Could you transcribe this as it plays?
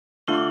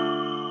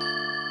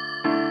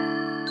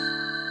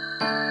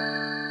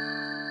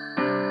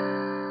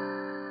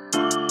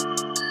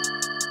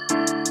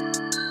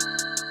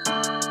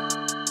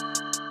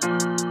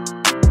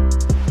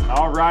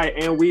right,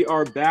 and we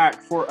are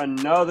back for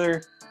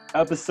another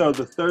episode,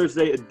 the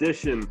Thursday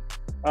edition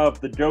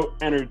of the Joe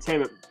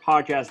Entertainment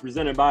Podcast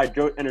presented by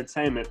Joe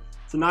Entertainment.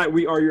 Tonight,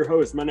 we are your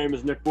hosts. My name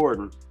is Nick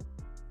Borden.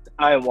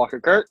 I am Walker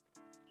Kirk.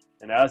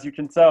 And as you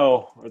can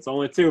tell, it's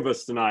only two of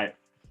us tonight.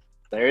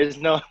 There's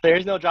no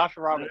Josh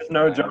Robinson. There's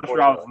no Josh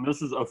Robinson.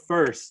 This is a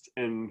first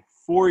in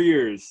 4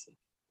 years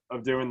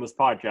of doing this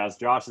podcast.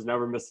 Josh has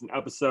never missed an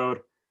episode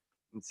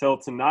until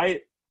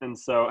tonight. And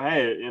so,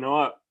 hey, you know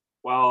what?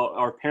 While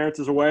our parents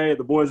is away,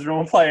 the boys are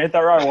going to play. Ain't that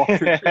right,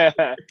 Walker?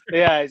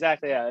 Yeah,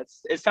 exactly. Yeah,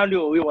 it's time to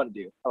do what we want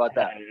to do. How about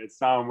that? Hey, it's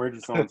time. We're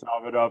just going to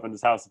chop it up and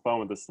just have some fun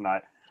with us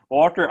tonight.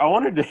 Walker, I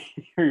wanted to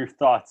hear your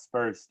thoughts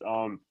first.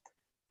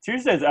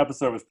 Tuesday's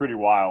episode was pretty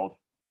wild,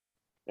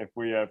 if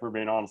we're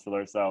being honest with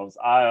ourselves.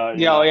 It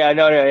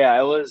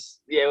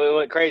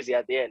went crazy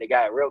at the end. It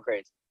got real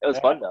crazy. It was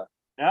fun though.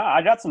 Yeah,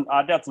 I got some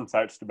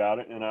texts about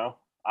it. You know,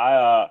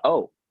 How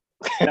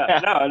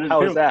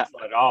was that?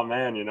 Like, oh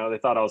man, you know, they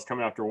thought I was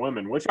coming after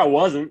women, which I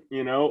wasn't.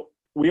 You know,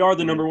 we are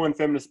the number one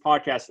feminist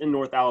podcast in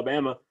North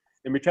Alabama,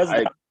 and because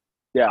of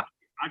that,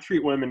 I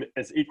treat women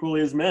as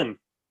equally as men.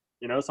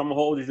 You know, so I'm gonna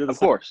hold you to the Of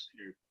course.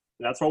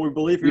 That's what we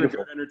believe here at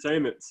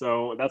Entertainment.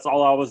 So that's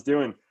all I was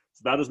doing.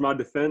 So that is my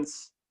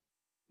defense.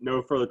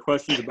 No further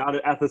questions about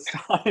it at this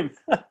time.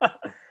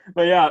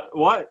 But yeah,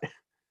 what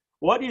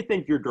do you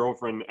think your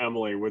girlfriend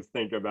Emily would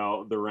think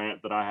about the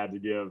rant that I had to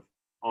give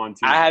on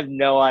Tuesday?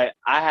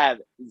 I have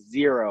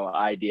zero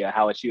idea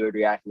how she would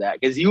react to that,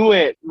 because you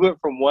went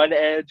from one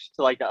edge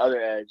to like the other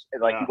edge,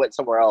 and you went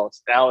somewhere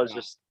else. And I was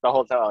just the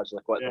whole time I was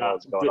like, what the hell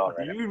is going on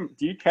right now?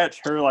 Do you catch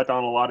her like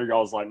on a lot of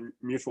y'all's like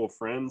mutual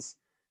friends?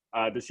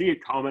 Does she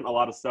comment a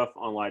lot of stuff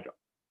on like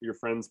your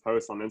friends'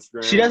 posts on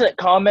Instagram? She doesn't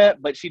comment,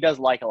 but she does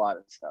like a lot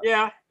of stuff.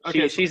 Yeah.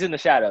 Okay. She's in the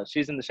shadows.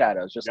 She's in the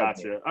shadows. Just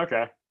gotcha. Like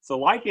okay. So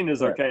liking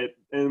is okay.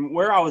 And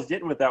where I was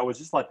getting with that was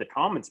just like the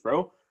comments,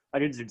 bro.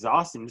 Like it's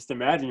exhausting. Just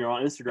imagine you're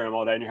on Instagram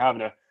all day and you're having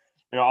to,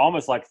 you know,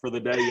 almost like for the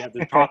day you have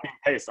to copy and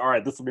paste. All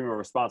right, this will be my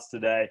response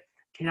today.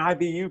 Can I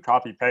be you?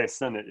 Copy, paste,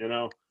 send it, you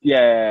know?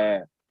 Yeah.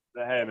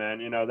 But hey,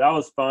 man, you know, that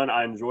was fun.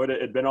 I enjoyed it.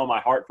 It'd been on my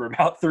heart for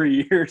about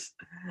 3 years.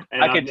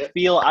 And I could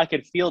feel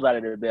that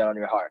it had been on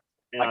your heart.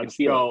 And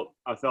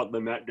I felt the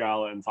Met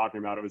Gala and talking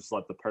about it was just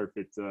like the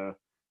perfect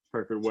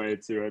way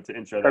to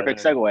intro.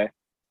 Perfect segue.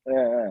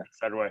 Yeah.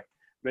 Segue.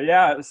 But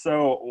yeah,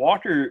 so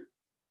Walker,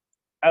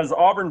 as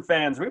Auburn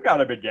fans, we've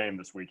got a big game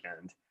this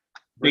weekend.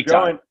 We're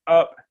going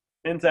up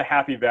into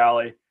Happy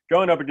Valley,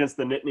 going up against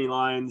the Nittany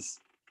Lions.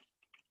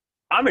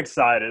 I'm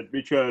excited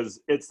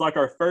because it's like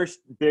our first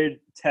big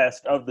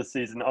test of the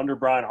season under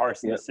Brian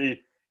Harsin to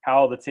see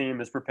how the team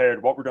is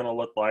prepared, what we're going to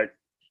look like.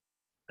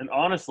 And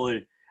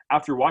honestly,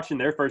 after watching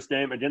their first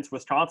game against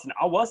Wisconsin,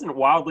 I wasn't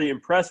wildly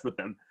impressed with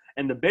them.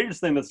 And the biggest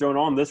thing that's going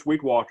on this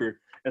week,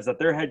 Walker, is that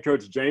their head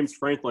coach, James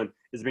Franklin,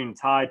 is being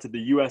tied to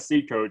the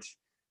USC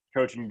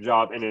coaching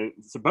job, and it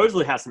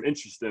supposedly has some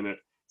interest in it.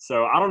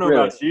 So I don't know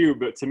about you,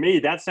 but to me,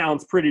 that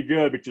sounds pretty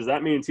good because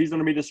that means he's going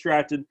to be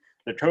distracted.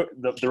 The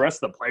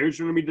rest of the players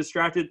are going to be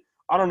distracted.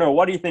 I don't know.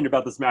 What do you think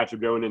about this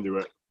matchup going into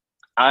it?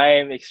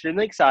 I'm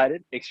extremely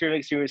excited. Extremely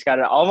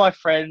excited. All my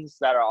friends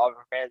that are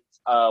Auburn fans,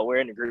 we're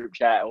in the group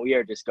chat, and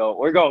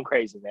we're going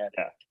crazy, man.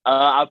 Yeah.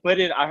 I read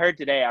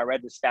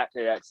the stat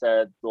today that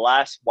said the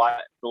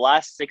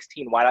last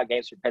 16 whiteout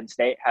games for Penn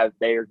State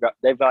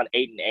they've gone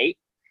 8-8.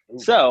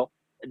 So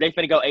they're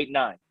going to go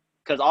 8-9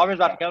 because Auburn's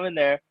about to come in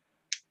there,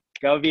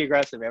 going to be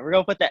aggressive, man. We're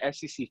going to put that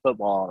SEC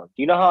football on them.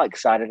 Do you know how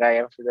excited I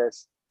am for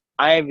this?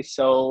 I am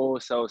so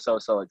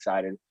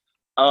excited.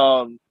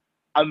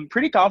 I'm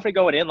pretty confident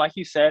going in. Like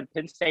you said,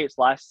 Penn State's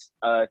last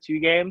 2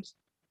 games,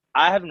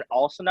 I haven't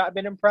also not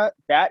been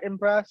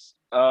impressed.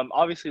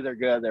 Obviously, they're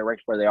good. They're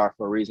ranked where they are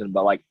for a reason.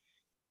 But,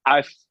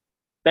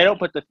 they don't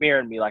put the fear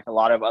in me like a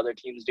lot of other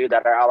teams do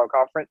that are out of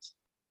conference.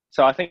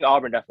 So I think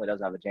Auburn definitely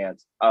does have a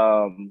chance.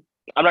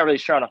 I'm not really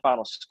sure on a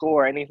final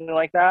score or anything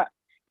like that.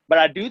 But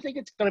I do think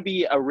it's going to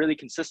be a really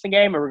consistent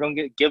game, and we're going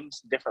to give them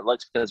some different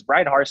looks because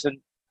Brian Harsin,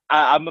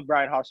 I'm a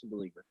Brian Harsin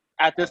believer.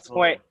 At this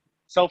point,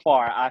 so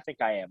far, I think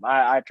I am.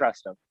 I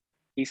trust him.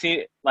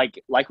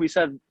 Like we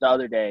said the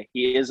other day,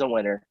 he is a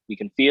winner. You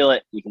can feel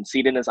it. You can see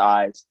it in his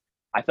eyes.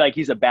 I feel like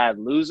he's a bad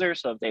loser.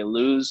 So if they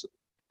lose,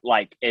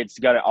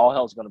 all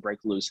hell's gonna break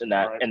loose in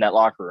that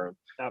locker room.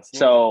 Absolutely.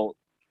 So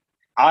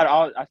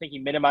I think he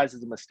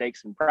minimizes the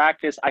mistakes in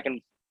practice.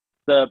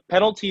 The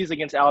penalties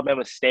against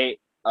Alabama State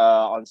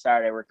on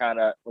Saturday were kind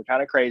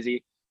of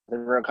crazy.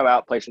 Then we're gonna come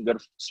out, play some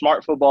good,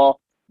 smart football,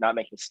 not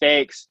make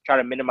mistakes, try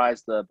to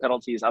minimize the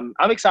penalties. I'm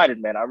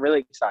excited, man. I'm really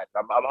excited.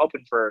 I'm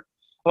hoping for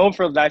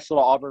a nice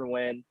little Auburn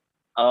win.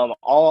 All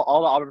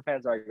the Auburn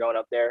fans are going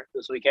up there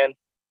this weekend.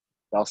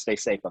 Y'all stay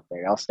safe up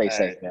there. Y'all stay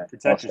safe, man.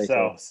 Protect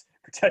yourselves.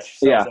 Protect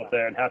yourselves up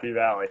there in Happy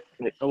Valley.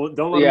 Don't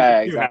let me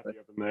get too happy up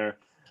in there.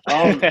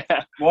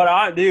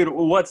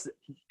 What's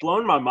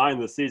blown my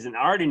mind this season,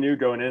 I already knew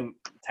going in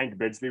Tank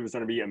Bigsby was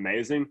going to be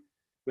amazing.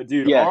 But,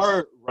 dude,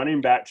 our running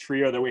back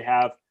trio that we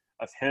have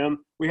of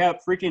him, we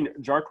have freaking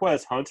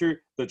Jarquez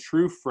Hunter, the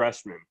true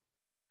freshman,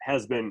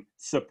 has been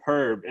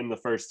superb in the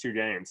first 2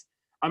 games.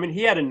 I mean,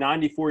 he had a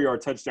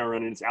 94-yard touchdown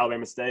run against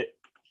Alabama State,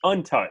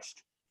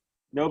 untouched.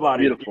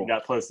 Nobody even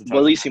got close to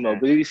touching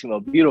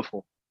Bellissimo,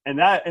 beautiful. And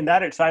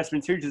that excites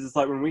me too, because it's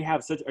like when we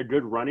have such a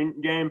good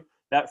running game,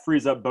 that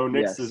frees up Bo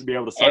Nix to be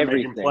able to start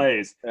making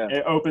plays. Yeah.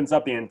 It opens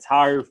up the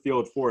entire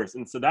field for us.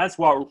 And so that's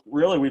what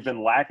really we've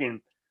been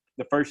lacking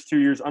the first 2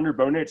 years under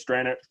Bo Nix.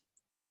 Granted,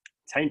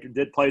 Tank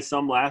did play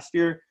some last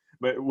year,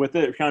 but with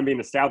it kind of being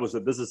established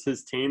that this is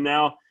his team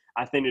now,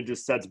 I think it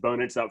just sets Bo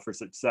Nix up for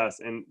success.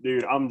 And,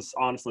 dude, I'm just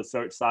honestly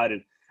so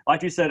excited.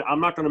 Like you said,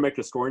 I'm not going to make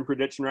a scoring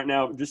prediction right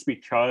now just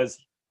because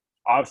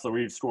obviously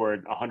we've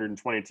scored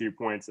 122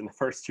 points in the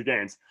first 2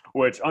 games,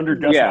 which under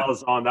Gus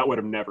Malzahn, that would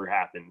have never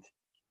happened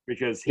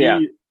because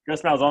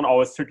Gus Malzahn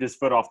always took his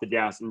foot off the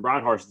gas, and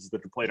Brian Harsin is the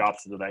complete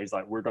opposite of that. He's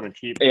like, we're going to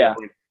keep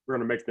going. We're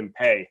going to make them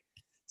pay.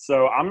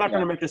 So I'm not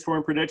going to make a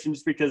scoring prediction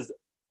just because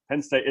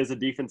Penn State is a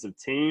defensive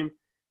team,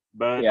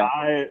 but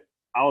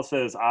I'll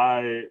say this,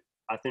 I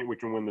think we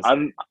can win this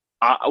game.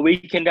 We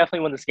can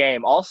definitely win this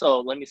game.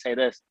 Also, let me say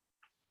this.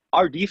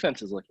 Our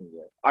defense is looking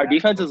good. Our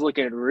defense is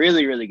looking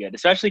really, really good,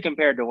 especially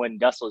compared to when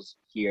Gus was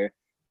here,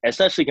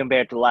 especially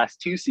compared to the last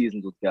 2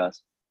 seasons with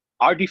Gus.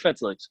 Our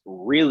defense looks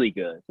really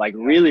good, like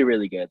really,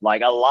 really good,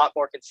 like a lot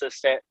more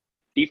consistent.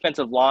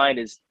 Defensive line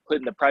is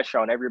putting the pressure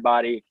on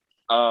everybody.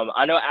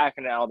 I know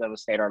Akron and Alabama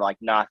State are like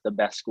not the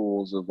best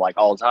schools of like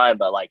all time,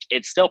 but like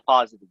it's still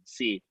positive to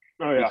see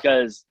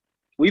because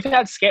we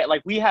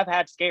have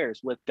had scares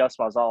with Gus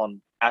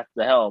Malzahn at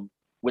the helm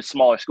with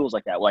smaller schools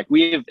like that. Like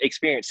we have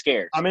experienced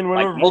scares. I mean,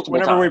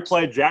 whenever we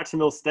played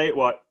Jacksonville State,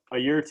 a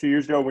year or 2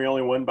 years ago, we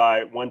only won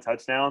by 1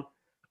 touchdown.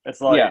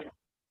 It's like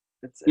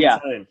it's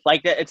insane.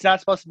 Like that. It's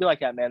not supposed to be like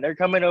that, man. They're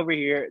coming over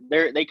here.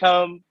 They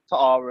come to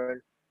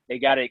Auburn. They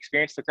got to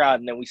experience the crowd,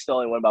 and then we still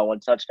only win by 1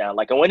 touchdown.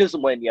 Like a win is a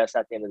win, yes,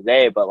 at the end of the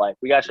day, but like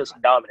we got to show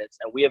some dominance,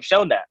 and we have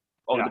shown that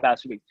over the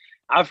past few weeks.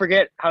 I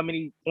forget how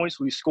many points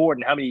we scored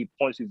and how many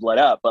points we've let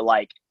up, but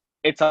like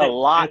it's a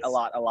lot.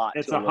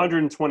 It's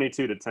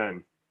 122 to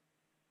 10.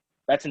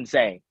 That's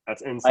insane.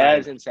 That's insane. That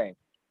is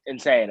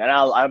insane. And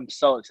I'm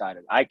so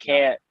excited. I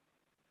can't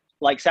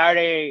like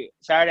Saturday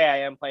I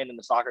am playing in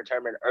the soccer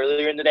tournament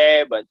earlier in the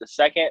day, but the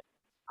second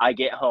I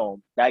get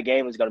home, that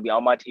game is going to be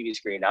on my TV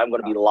screen. I'm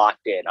going to be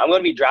locked in. I'm going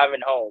to be driving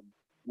home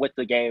with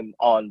the game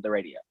on the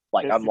radio.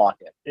 Like I'm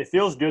locked in. It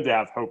feels good to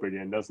have hope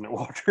again, doesn't it,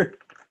 Walter?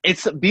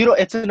 It's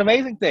beautiful. It's an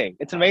amazing thing.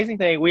 It's an amazing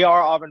thing. We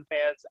are Auburn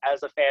fans.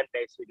 As a fan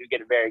base, we do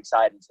get very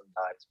excited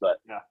sometimes, but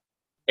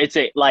it's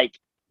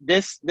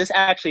this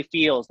actually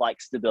feels like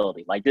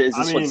stability. Like, is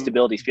this what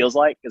stability feels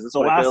like? Is this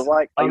what it feels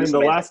like? I mean, the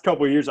last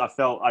couple of years,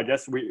 I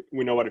guess we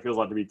know what it feels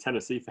like to be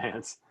Tennessee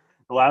fans.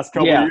 The last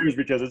couple of years,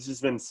 because it's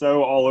just been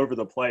so all over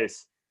the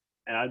place.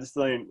 And I just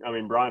think,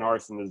 Brian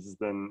Harsin has just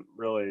been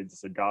really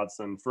just a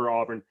godsend for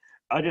Auburn.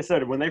 I just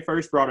said, when they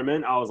first brought him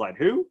in, I was like,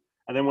 who?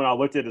 And then when I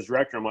looked at his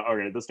record, I'm like,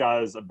 okay, this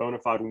guy is a bona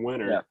fide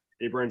winner. Yeah.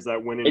 He brings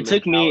that winning mentality.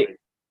 Took me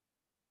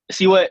 –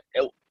 see, what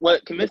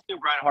convinced me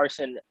of Brian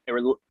Harsin,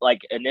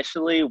 like,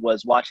 initially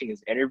was watching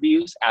his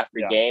interviews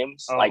after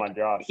games. Oh, like, my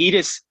gosh.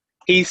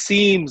 He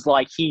seems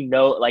like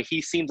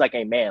he seems like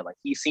a man. Like,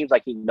 he seems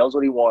like he knows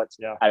what he wants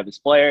out of his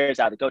players,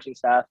 out of the coaching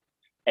staff.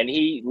 And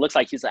he looks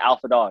like he's an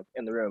alpha dog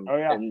in the room. Oh,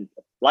 yeah. And,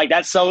 like,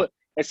 it's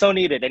so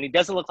needed. And he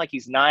doesn't look like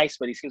he's nice,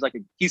 but he seems like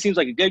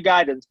a good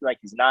guy. Doesn't feel like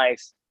he's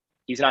nice.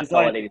 He's not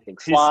going to let anything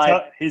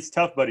slide. He's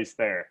tough, but he's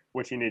fair,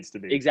 which he needs to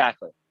be.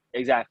 Exactly.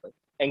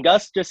 And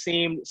Gus just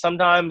seemed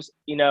sometimes,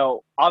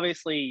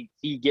 obviously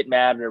he'd get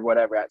mad or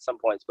whatever at some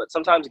points, but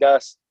sometimes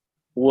Gus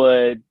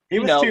would, he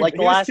was too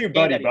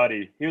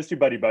buddy-buddy. He was too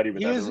buddy-buddy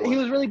with everyone. He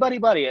was really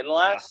buddy-buddy. And the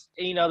last,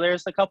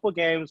 there's a couple of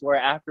games where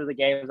after the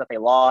games that they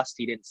lost,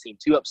 he didn't seem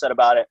too upset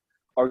about it,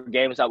 or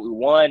games that we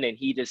won, and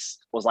he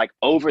just was like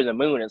over the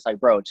moon. It's like,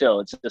 bro,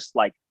 chill. It's just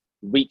like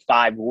week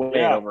 5 win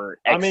over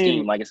X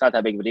team. Like, it's not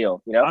that big of a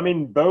deal,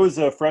 Bo's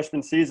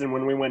freshman season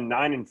when we went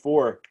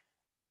 9-4,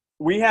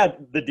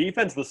 the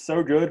defense was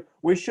so good,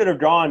 we should have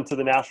gone to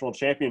the national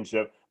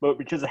championship, but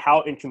because of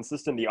how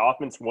inconsistent the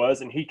offense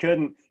was, and he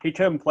couldn't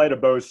play to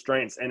Bo's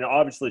strengths, and it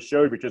obviously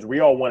showed because we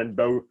all wanted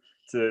Bo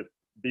to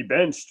be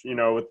benched,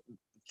 with the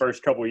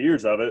first couple of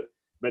years of it.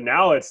 But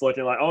now it's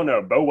looking like, oh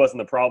no, Bo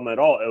wasn't the problem at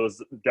all. It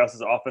was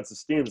Gus's offensive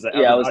schemes that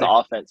it was the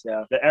offense,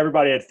 that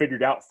everybody had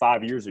figured out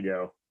 5 years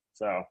ago.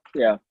 So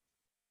but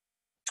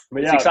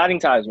it's exciting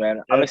times,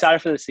 man. I'm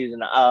excited for this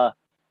season.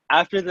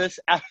 After this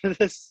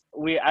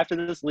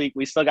week,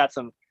 we still got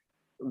some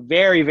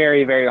very,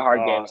 very, very hard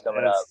games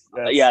coming up.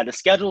 The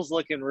schedule's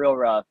looking real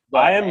rough.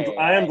 I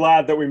am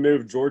glad that we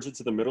moved Georgia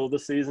to the middle of the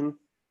season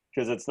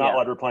because it's not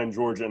like we're playing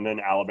Georgia and then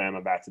Alabama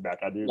back to back.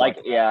 I do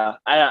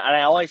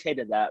I always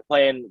hated that,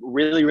 playing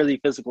really, really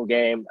physical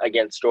game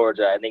against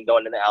Georgia and then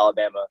going into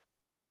Alabama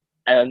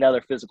and another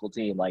physical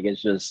team. Like,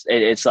 it's just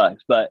it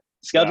sucks. But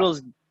schedule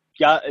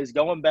is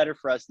going better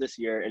for us this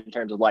year in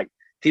terms of like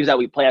teams that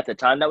we play at the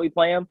time that we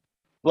play them.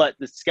 But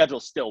the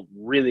schedule's still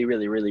really,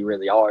 really, really,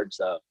 really hard.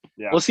 So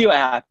we'll see what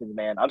happens,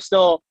 man. I'm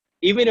still,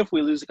 even if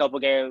we lose a couple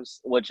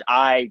games, which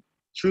I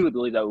truly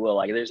believe that we will,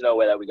 like, there's no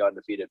way that we go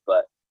undefeated.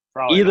 But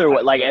Probably either not,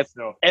 way, like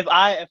still. if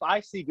I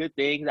see good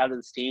things out of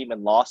this team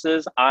and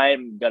losses,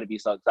 I'm gonna be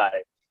so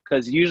excited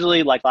because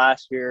usually like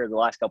last year, the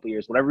last couple of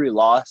years, whenever we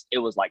lost, it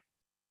was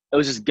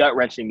just gut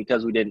wrenching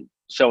because we didn't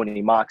show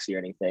any moxie or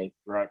anything.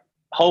 Right.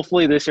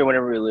 Hopefully this year,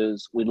 whenever we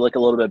lose, we look a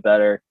little bit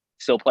better,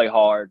 still play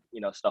hard,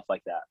 stuff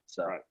like that.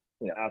 So, right.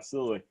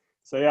 Absolutely.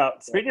 So, yeah,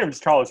 speaking of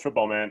just college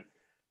football, man,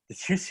 did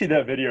you see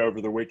that video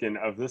over the weekend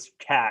of this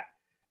cat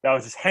that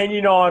was just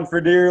hanging on for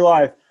dear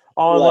life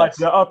on, like,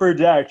 the upper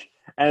deck,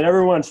 and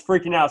everyone's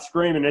freaking out,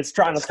 screaming. It's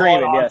trying to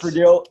fall on for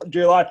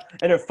dear life,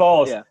 and it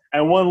falls. Yeah.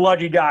 And one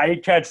lucky guy, he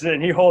catches it,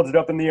 and he holds it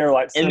up in the air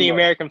like in the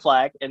American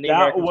flag.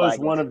 That was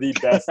one of the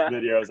best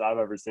videos I've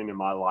ever seen in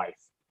my life.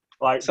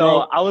 Like, so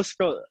bro, I was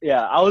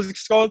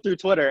scrolling through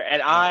Twitter,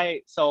 and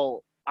I saw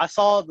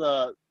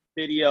the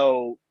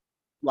video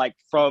like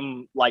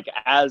from like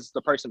as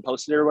the person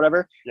posted it or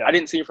whatever. Yeah. I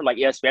didn't see it from like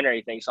ESPN or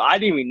anything, so I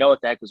didn't even know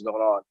what the heck was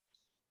going on.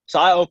 So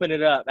I opened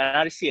it up, and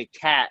I just see a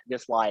cat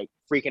just like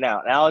freaking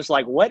out, and I was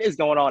like, "What is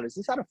going on? Is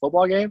this at a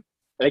football game?"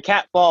 And the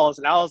cat falls,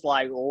 and I was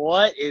like,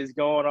 "What is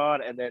going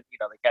on?" And then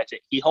they catch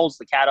it. He holds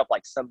the cat up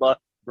like Simba.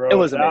 Bro, it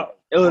was amazing.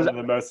 It was one of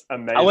the most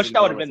amazing. I wish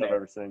I would have been I've there.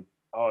 ever seen.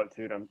 Oh,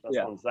 dude, that's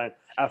what I'm saying.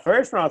 At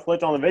first, when I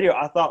clicked on the video,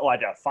 I thought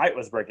like a fight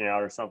was breaking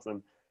out or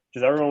something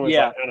because everyone was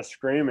like kind of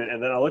screaming.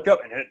 And then I look up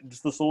and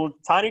just this little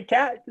tiny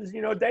cat just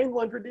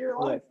dangling for dear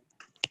life.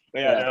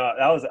 But no,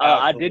 that was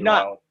absolutely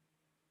wild.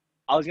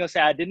 I was gonna say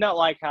I did not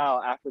like how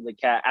after they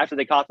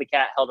caught the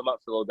cat, held him up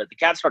for a little bit, the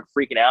cat started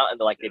freaking out and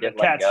they didn't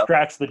let him go. The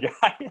cat scratched the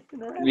guy.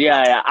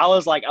 Yeah. I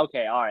was like,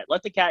 okay, all right,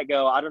 let the cat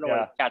go. I don't know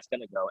where the cat's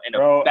gonna go in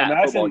a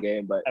bad football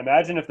game, but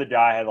imagine if the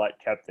guy had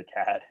kept the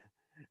cat.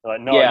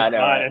 Like, no, I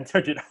know, mine, and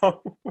took it home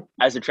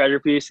as a treasure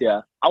piece.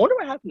 Yeah, I wonder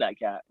what happened to that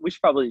cat. We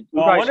probably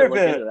should look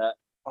into that.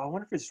 I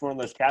wonder if it's just one of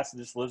those cats that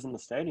just lives in the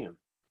stadium.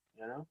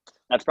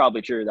 That's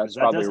probably true. That's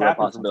probably a real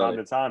possibility.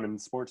 From time to time in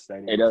sports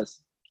stadiums. It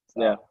does.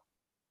 So,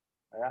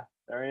 yeah,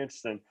 very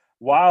interesting.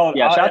 Wild.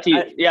 Yeah, shout out to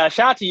you. Yeah,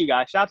 shout out to you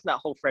guys. Shout out to that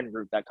whole friend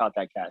group that caught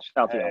that cat.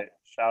 Shout out to you.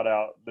 Shout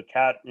out. The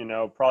cat,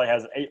 probably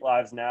has 8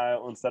 lives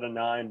now instead of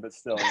 9, but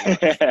still,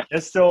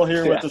 it's still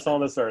here with us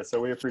on this earth, so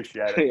we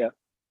appreciate it.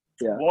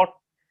 Yeah.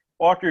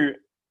 Walker,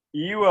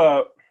 you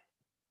a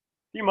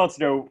few months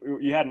ago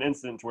you had an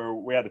incident where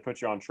we had to put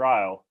you on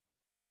trial,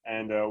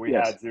 and we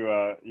had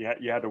to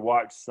you had to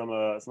watch some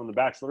of the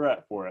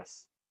Bachelorette for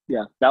us.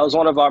 Yeah, that was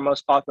one of our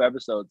most popular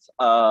episodes.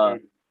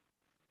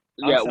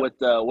 With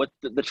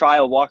the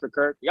trial of Walker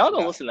Kirk. Y'all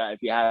don't listen to that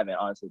if you haven't.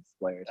 Honestly, it's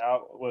hilarious.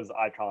 That was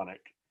iconic.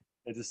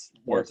 It just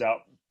worked out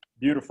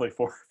beautifully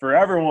for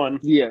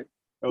everyone. Yeah.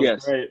 It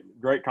was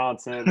great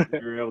content. We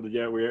were able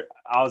to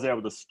I was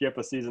able to skip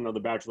a season of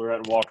The Bachelorette,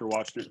 and Walker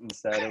watched it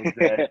instead. It was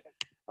great.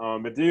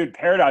 But dude,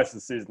 Paradise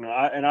this season,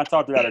 I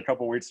talked about it a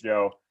couple weeks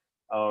ago.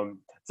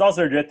 It's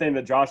also a good thing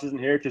that Josh isn't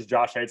here because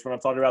Josh hates when I'm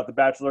talking about The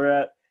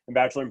Bachelorette and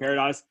Bachelor in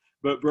Paradise.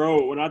 But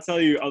bro, when I tell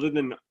you, other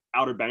than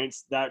Outer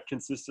Banks, that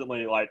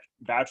consistently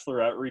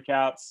Bachelorette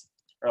recaps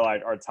are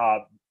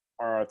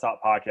our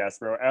top podcast,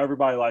 bro.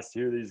 Everybody likes to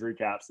hear these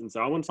recaps, and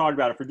so I want to talk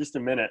about it for just a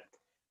minute.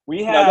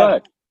 We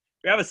have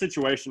a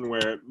situation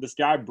where this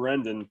guy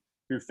Brendan,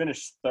 who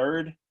finished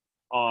 3rd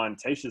on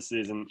Tayshia's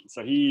season,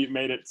 so he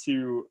made it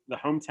to the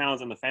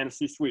hometowns and the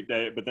fantasy suite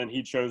day, but then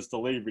he chose to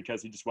leave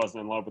because he just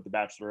wasn't in love with the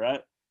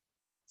Bachelorette.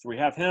 So we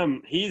have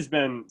him. He's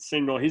been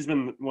single. He's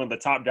been one of the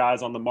top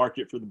guys on the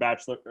market for the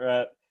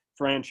Bachelorette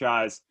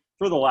franchise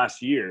for the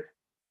last year.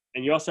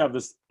 And you also have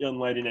this young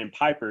lady named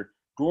Piper,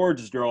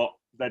 gorgeous girl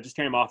that just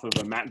came off of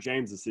a Matt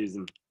James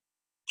season.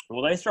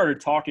 Well, they started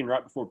talking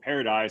right before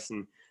Paradise,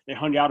 and they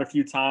hung out a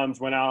few times,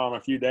 went out on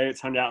a few dates,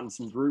 hung out in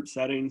some group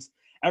settings.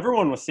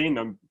 Everyone was seeing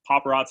them.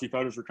 Paparazzi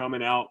photos were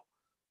coming out,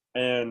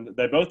 and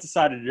they both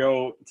decided to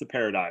go to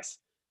Paradise.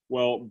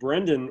 Well,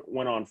 Brendan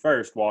went on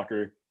first,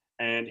 Walker,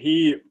 and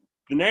the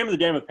name of the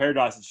game of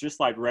Paradise is just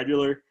like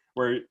regular,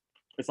 where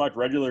it's like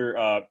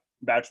regular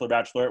Bachelor,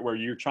 Bachelorette, where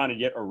you're trying to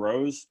get a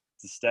rose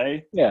to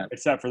stay. Yeah.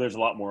 Except for there's a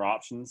lot more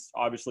options,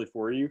 obviously,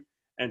 for you.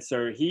 And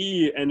so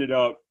he ended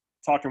up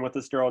talking with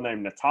this girl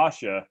named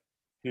Natasha,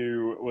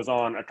 who was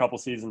on a couple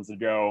seasons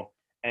ago,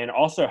 and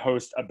also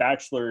hosts a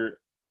Bachelor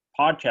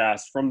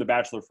podcast from the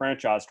Bachelor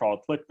franchise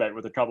called Clickbait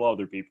with a couple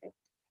other people.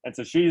 And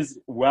so she's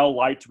well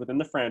liked within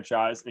the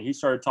franchise, and he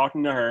started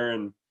talking to her,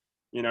 and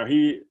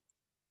he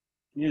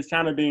was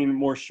kind of being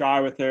more shy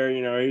with her.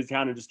 He was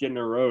kind of just getting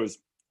a rose.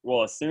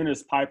 Well, as soon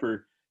as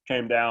Piper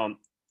came down,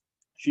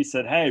 she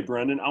said, "Hey,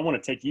 Brendan, I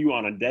want to take you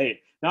on a date."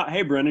 Not,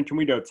 "Hey, Brendan, can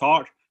we go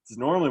talk?" Because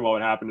normally what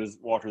would happen is,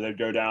 Walker, they'd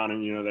go down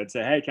and, they'd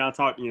say, "Hey, can I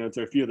talk,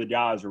 to a few of the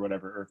guys or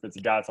whatever?" Or if it's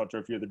a guy, talk to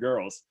a few of the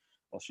girls.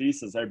 Well, she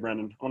says, "Hey,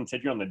 Brendan, I want to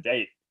take you on the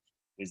date."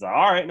 He's like,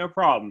 "All right, no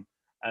problem."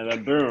 And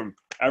then boom,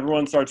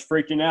 everyone starts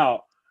freaking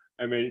out.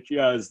 I mean,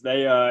 because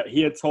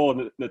he had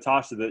told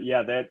Natasha that,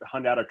 they had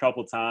hung out a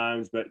couple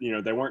times, but,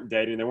 they weren't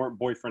dating. They weren't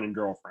boyfriend and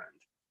girlfriend.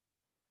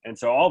 And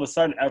so all of a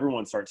sudden,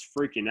 everyone starts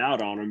freaking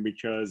out on him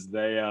because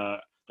they're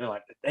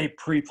like, they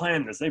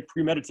pre-planned this. They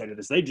premeditated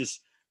this. They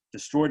just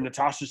destroyed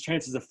Natasha's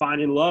chances of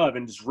finding love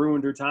and just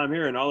ruined her time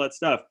here and all that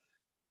stuff.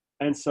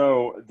 And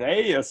so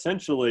they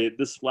essentially,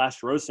 this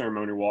last rose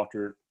ceremony,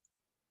 Walker,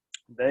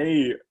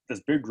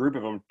 this big group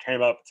of them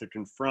came up to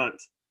confront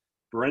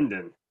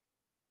Brendan.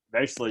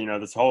 Basically,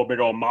 this whole big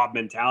old mob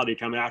mentality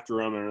coming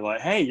after him, and they're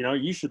like, hey,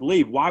 you should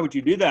leave. Why would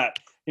you do that?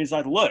 He's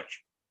like, look,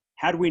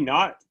 had we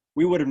not,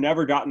 we would have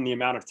never gotten the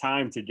amount of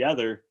time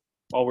together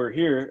while we're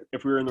here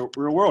if we were in the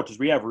real world, because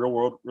we have real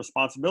world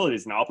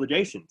responsibilities and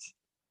obligations.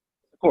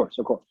 Of course.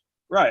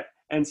 Right.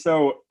 And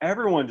so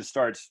everyone just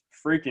starts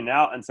freaking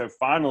out. And so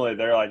finally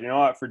they're like, you know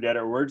what, forget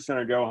it. We're just going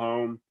to go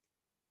home,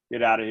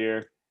 get out of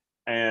here.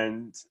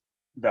 And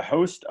the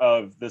host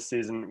of this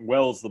season,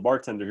 Wells, the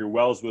bartender, who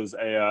Wells was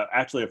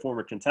actually a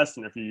former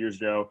contestant a few years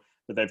ago,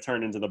 but they've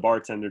turned into the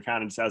bartender,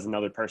 kind of just has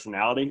another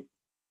personality.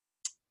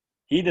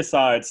 He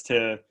decides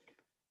to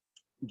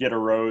get a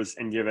rose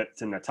and give it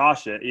to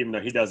Natasha, even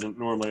though he doesn't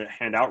normally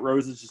hand out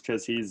roses, just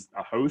because he's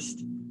a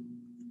host.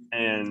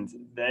 And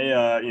they,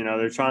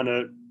 they're trying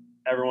to,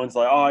 everyone's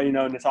like, oh,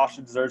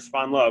 Natasha deserves to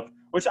find love,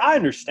 which I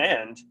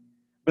understand.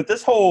 But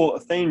this whole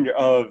thing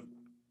of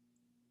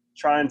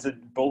trying to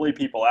bully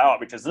people out,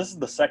 because this is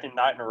the second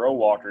night in a row,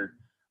 Walker,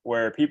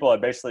 where people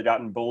have basically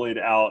gotten bullied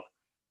out of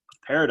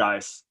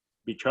Paradise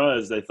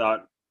because they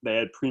thought they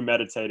had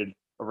premeditated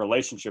a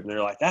relationship. And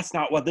they're like, that's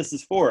not what this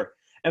is for.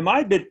 And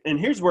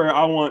here's where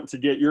I want to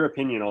get your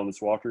opinion on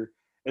this, Walker,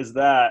 is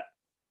that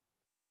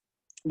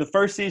the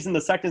first season,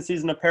 the second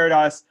season of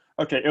Paradise,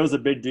 okay, it was a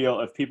big deal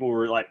if people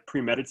were like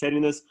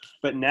premeditating this.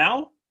 But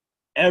now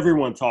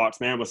everyone talks,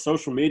 man, with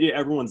social media.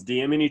 Everyone's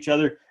DMing each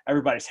other.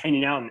 Everybody's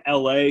hanging out in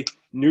LA,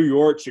 New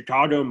York,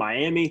 Chicago,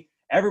 Miami.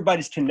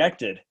 Everybody's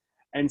connected.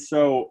 And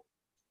so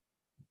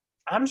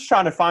I'm just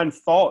trying to find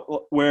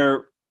fault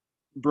where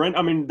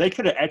they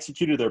could have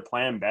executed their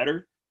plan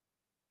better.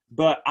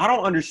 But I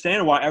don't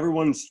understand why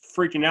everyone's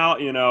freaking out,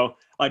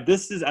 Like,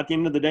 this is, at the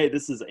end of the day,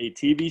 this is a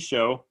TV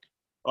show.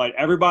 Like,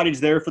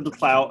 everybody's there for the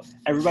clout.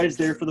 Everybody's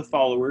there for the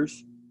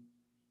followers.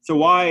 So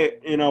why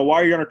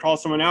are you going to call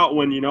someone out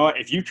when,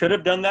 if you could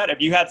have done that, if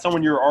you had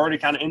someone you were already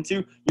kind of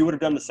into, you would have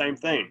done the same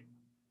thing.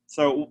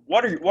 So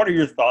what are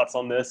your thoughts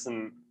on this,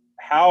 and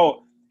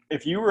how,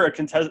 if you were a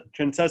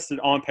contestant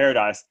on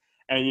Paradise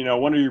and,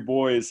 one of your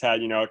boys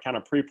had, kind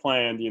of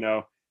pre-planned,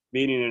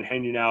 meeting and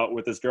hanging out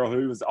with this girl who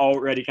he was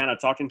already kind of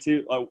talking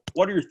to, like,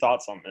 what are your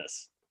thoughts on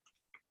this?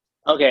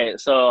 Okay,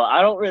 so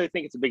I don't really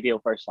think it's a big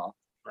deal, first off.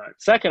 Right.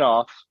 Second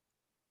off,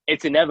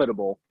 it's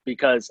inevitable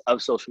because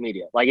of social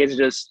media. Like,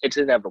 it's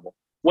inevitable.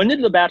 When was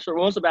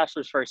the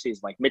Bachelor's first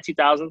season? Like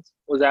mid-2000s?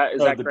 Is that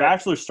correct? The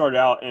Bachelor started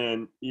out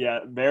in,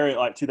 very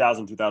like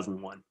 2000,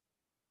 2001.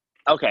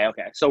 Okay.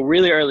 So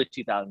really early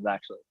 2000s,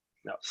 actually.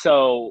 No.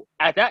 So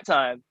at that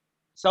time,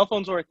 cell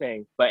phones were a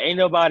thing, but ain't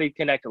nobody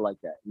connected like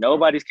that.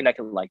 Nobody's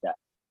connected like that.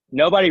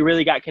 Nobody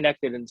really got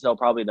connected until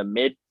probably the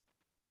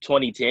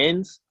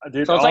mid-2010s.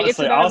 Dude, so it's honestly, it's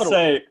inevitable. I'll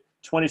say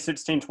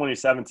 2016,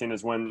 2017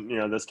 is when,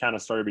 this kind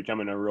of started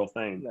becoming a real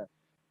thing. Yeah.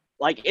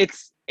 Like,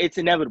 it's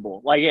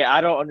inevitable. Like,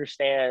 I don't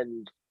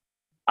understand.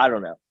 I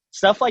don't know.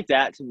 Stuff like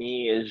that to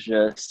me is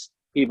just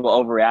people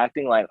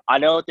overreacting. Like, I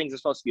know things are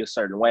supposed to be a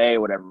certain way,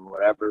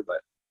 whatever, but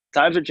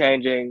times are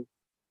changing.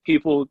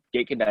 People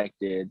get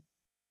connected.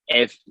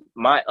 If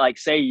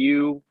say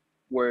you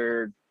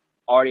were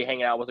already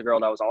hanging out with a girl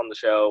that was on the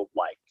show,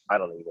 like, I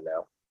don't even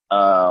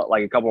know,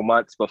 like a couple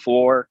months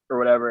before or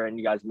whatever, and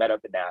you guys met up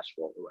in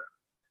Nashville or whatever.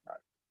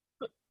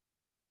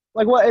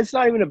 Like, what? It's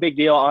not even a big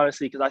deal,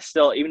 honestly, because I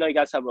still, even though you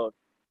guys have a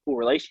cool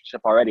relationship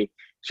already,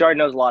 she already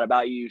knows a lot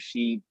about you.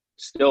 She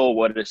still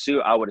want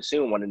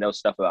to know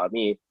stuff about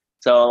me.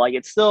 So, like,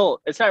 it's not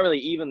really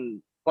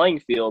even playing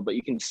field, but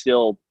you can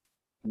still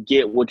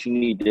get what you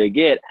need to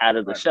get out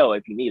of the show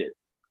if you need it,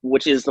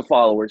 which is the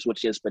followers,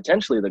 which is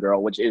potentially the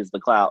girl, which is the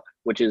clout,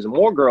 which is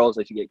more girls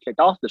if you get kicked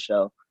off the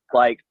show.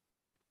 Like,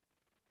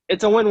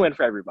 it's a win-win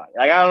for everybody.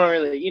 Like, I don't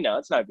really,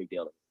 it's not a big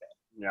deal to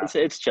me, man.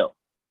 Yeah. It's chill.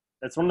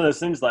 It's one of those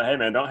things like, hey,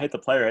 man, don't hate the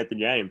player, hate the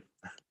game.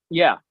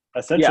 Yeah.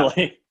 Essentially.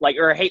 Yeah. Like,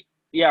 or hate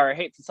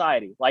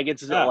society. Like,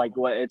 it's like,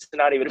 what? It's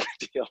not even a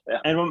big deal. Yeah.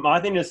 And my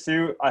thing is,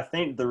 too, I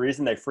think the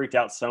reason they freaked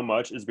out so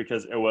much is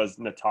because it was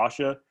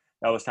Natasha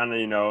that was kind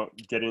of,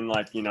 getting,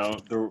 like,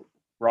 the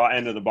raw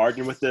end of the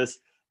bargain with this.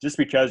 Just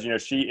because,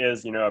 she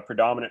is, a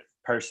predominant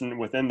person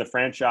within the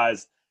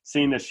franchise,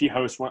 seeing that she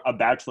hosts a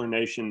Bachelor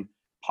Nation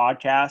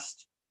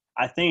podcast.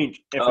 I think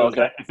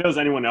if it was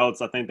anyone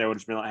else, I think they would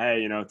just be like,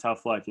 hey,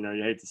 tough luck, you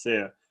hate to see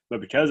it.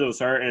 But because it was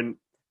her, and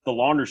the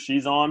longer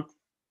she's on,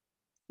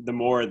 the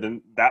more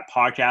that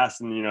podcast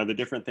and, the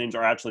different things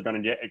are actually going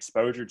to get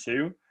exposure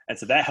to. And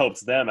so that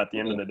helps them at the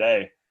end of the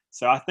day.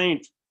 So I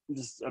think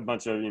just a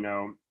bunch of,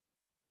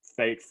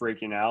 fake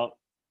freaking out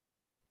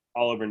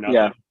all over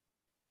nothing.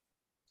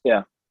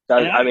 Yeah.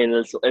 I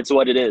mean, it's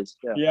what it is.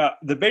 Yeah.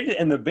 The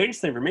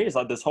biggest thing for me is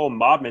like this whole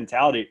mob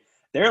mentality.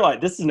 They're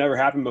like, this has never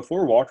happened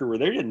before, Walker, where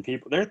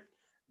they're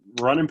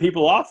running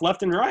people off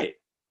left and right.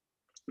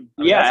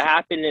 It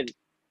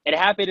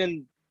happened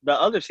in the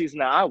other season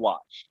that I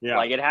watched. Yeah.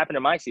 Like, it happened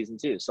in my season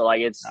too. So,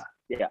 like, it's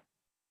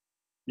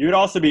You would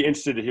also be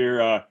interested to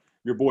hear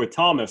your boy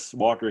Thomas,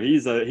 Walker.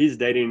 He's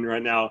dating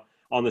right now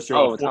on the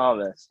show.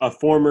 Thomas. A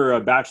former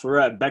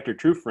Bachelorette, Becca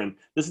Kufrin.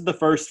 This is the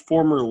first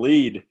former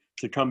lead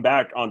to come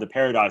back onto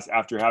Paradise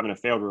after having a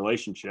failed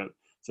relationship.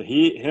 So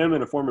him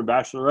and a former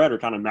Bachelorette are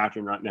kind of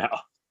matching right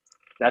now.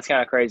 That's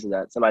kind of crazy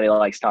that somebody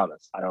likes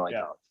Thomas. I don't like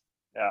Thomas.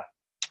 Yeah.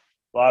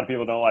 A lot of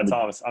people don't like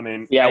Thomas. I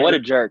mean, yeah, Aaron, what a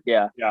jerk.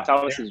 Yeah.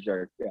 Thomas is a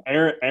jerk.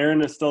 Yeah.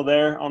 Aaron is still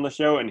there on the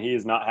show, and he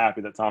is not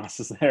happy that Thomas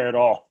is there at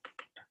all.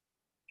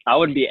 I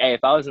wouldn't be. Hey,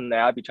 if I was in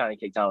there, I'd be trying to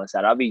kick Thomas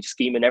out. I'd be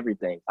scheming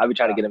everything. I'd be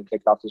trying to get him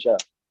kicked off the show.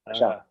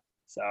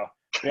 So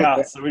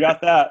we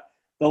got that.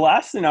 The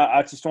last thing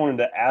I just wanted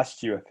to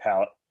ask you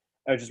about,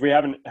 just we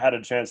haven't had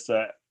a chance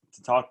to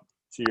talk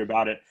to you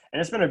about it, and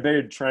it's been a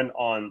big trend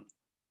on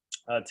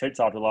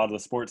TikTok. A lot of the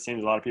sports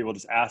teams, a lot of people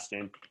just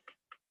asking,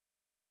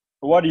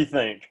 what do you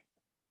think?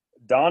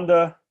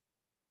 Donda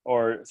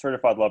or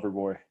Certified Lover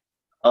Boy?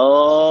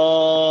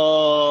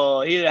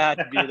 Oh, he didn't have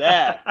to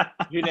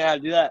do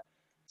that.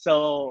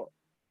 So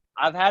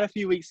I've had a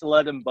few weeks to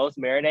let them both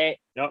marinate.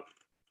 Yep.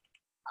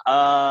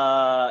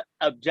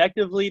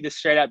 Objectively, the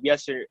straight up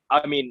either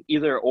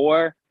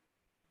or.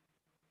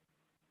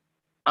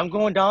 I'm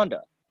going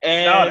Donda.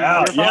 And shout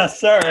out. Yes,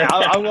 sir.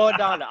 I'm going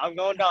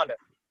Donda.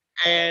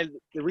 And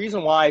the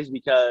reason why is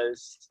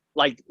because,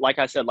 like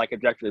I said, like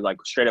objectively,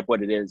 like straight up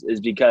what it is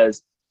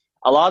because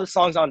a lot of the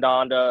songs on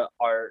Donda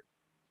are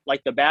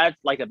the bad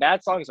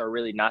songs are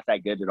really not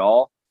that good at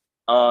all.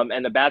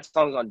 And the bad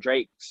songs on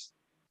Drake's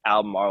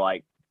album are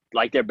like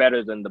they're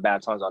better than the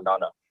bad songs on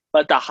Donda.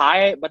 But the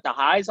highs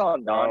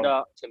on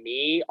Donda to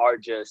me are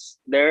just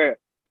there's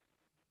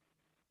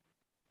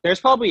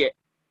probably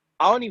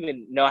I don't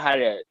even know how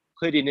to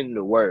put it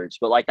into words,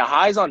 but like the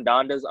highs on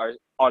Donda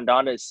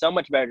is so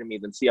much better to me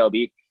than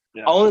CLB.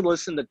 Yeah. I only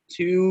listened to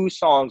 2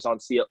 songs on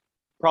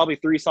probably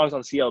 3 songs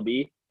on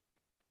CLB.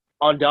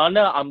 On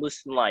Donda, I'm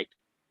listening like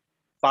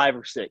 5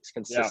 or 6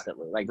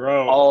 consistently. Yeah. Like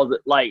bro, all the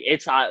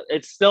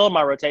it's still in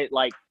my rotate.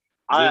 Like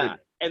the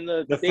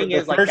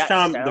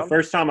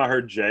first time I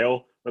heard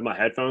Jail with my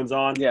headphones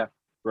on, yeah,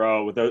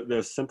 bro, with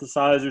those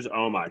synthesizers,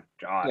 oh my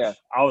gosh, yeah.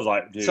 I was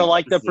like, dude. So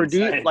like the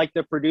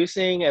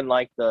producing and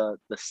like the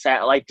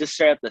sound, like just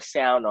straight up the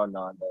sound on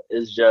Donda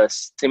is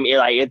just to me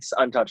like it's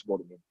untouchable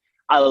to me.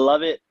 I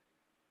love it.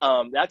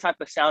 That type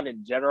of sound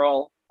in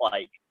general,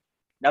 like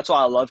that's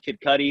why I love Kid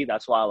Cudi.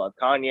 That's why I love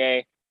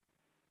Kanye.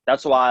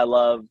 That's why I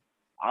love.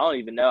 I don't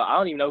even know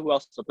who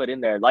else to put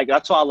in there. Like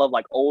that's why I love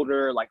like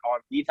older like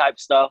R&B type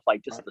stuff.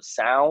 Like just the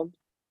sound,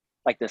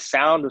 like the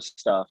sound of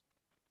stuff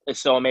is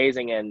so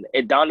amazing. And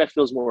Donda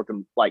feels more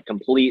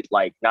complete,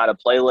 like not a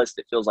playlist.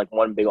 It feels like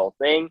one big old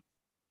thing.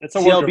 It's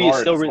a work of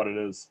art. Still what it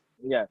is.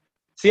 Yeah,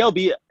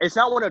 CLB. It's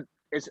not one of.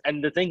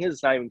 And the thing is,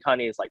 it's not even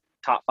Kanye's like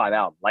top 5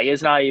 album. Like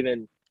it's not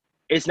even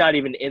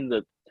in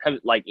the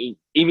like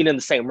even in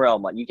the same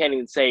realm. Like you can't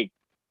even say.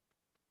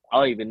 I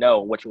don't even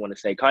know what you want to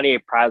say. Kanye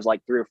probably has like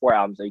 3 or 4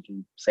 albums that you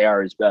can say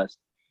are his best.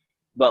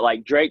 But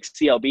like Drake's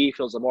CLB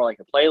feels more like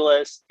a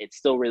playlist. It's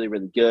still really,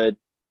 really good.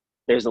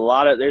 There's a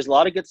lot of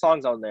good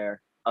songs on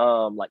there.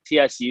 Like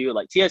TSU.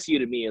 Like TSU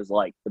to me is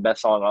like the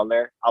best song on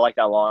there. I like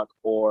that long.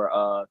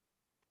 Or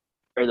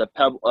the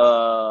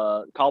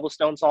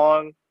Cobblestone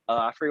song.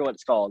 I forget what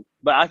it's called.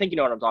 But I think you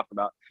know what I'm talking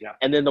about. Yeah.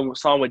 And then the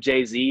song with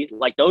Jay-Z.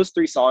 Like those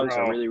 3 songs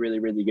are really, really,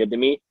 really good to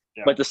me.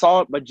 Yeah. But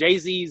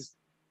Jay-Z's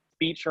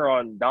feature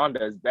on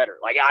Donda is better.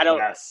 Like I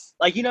don't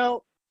like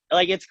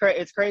like it's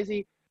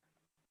crazy.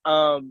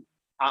 I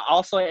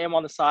also am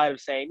on the side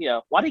of saying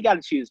why do you got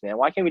to choose, man?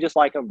 Why can't we just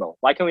like them both?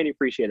 Why can't we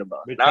appreciate them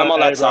both? I'm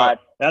on that side.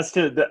 That's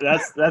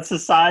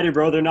society,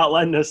 bro. They're not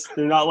letting us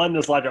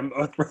like them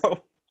both,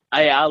 bro.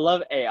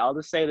 I'll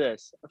just say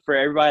this for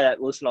everybody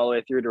that listened all the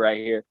way through to right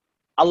here.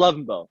 I love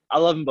them both.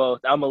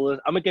 I'm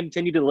gonna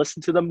continue to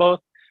listen to them both.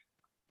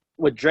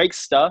 With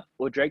Drake's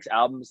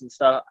albums and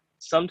stuff.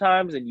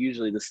 Sometimes, and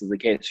usually this is the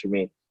case for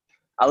me,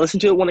 I listen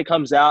to it when it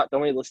comes out,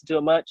 don't really listen to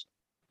it much,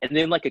 and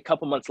then like a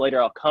couple months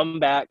later I'll come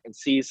back and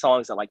see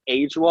songs that like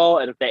age well,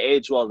 and if they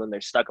age well then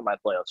they're stuck in my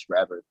playlist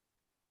forever.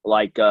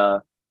 Like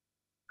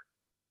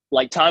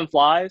Time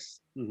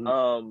Flies,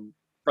 from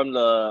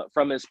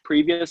his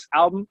previous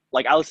album.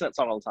 Like I listen to that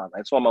song all the time.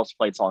 It's one of my most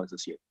played songs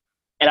this year,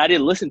 and I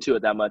didn't listen to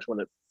it that much when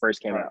it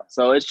first came out.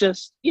 So it's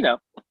just if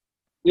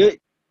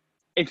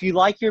you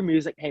like your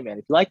music, hey man,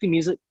 if you like the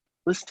music,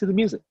 listen to the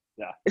music.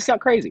 Yeah. It's not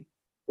crazy.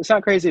 It's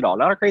not crazy at all.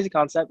 Not a crazy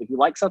concept. If you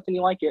like something,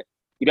 you like it.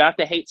 You don't have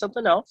to hate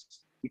something else.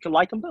 You can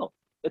like them both.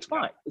 It's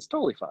fine. It's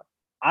totally fine.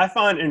 I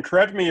find, and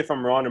correct me if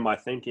I'm wrong in my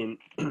thinking,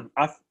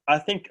 I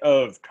think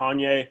of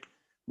Kanye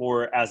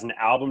more as an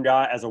album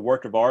guy, as a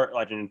work of art,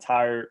 like an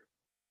entire,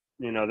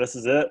 this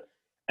is it.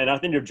 And I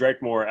think of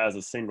Drake more as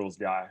a singles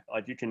guy.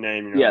 Like you can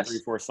name,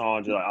 3-4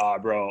 songs. You're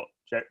like, bro,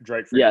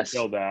 Drake freaking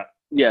killed that.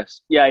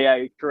 Yes. Yeah,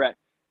 you're correct.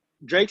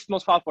 Drake's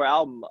most popular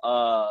album,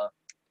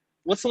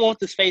 what's the one with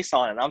his face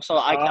on it? I'm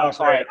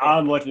sorry.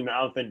 I'm looking.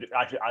 I don't think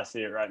actually I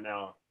see it right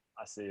now.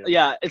 I see it.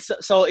 Yeah, it's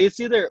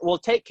either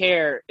Take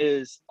Care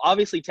is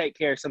obviously Take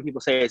Care. Some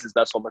people say it's his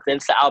best one, but then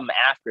it's the album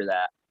after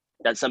that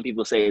some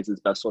people say is his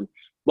best one.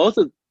 Both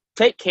of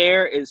Take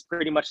Care is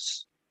pretty much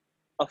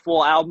a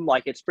full album.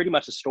 Like, it's pretty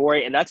much a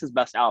story, and that's his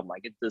best album.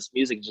 Like, this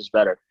music is just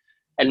better.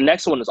 And the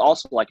next one is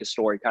also like a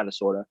story, kind of,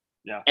 sort of.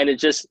 Yeah. And it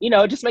just,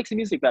 it just makes the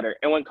music better.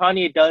 And when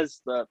Kanye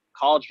does the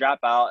college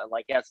dropout and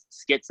like has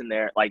skits in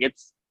there, like it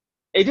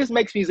just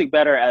makes music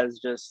better as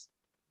just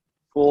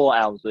full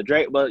albums. But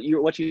Drake, what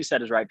you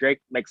said is right.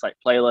 Drake makes like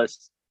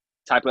playlists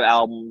type of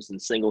albums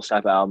and singles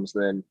type of albums.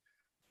 Then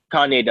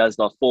Kanye does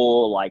the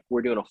full, like,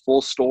 we're doing a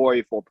full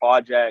story, full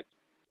project.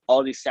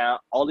 All these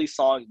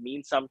songs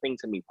mean something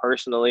to me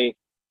personally,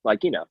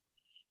 like,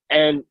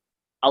 and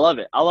I love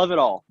it. I love it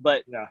all.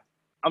 But yeah.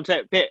 I'm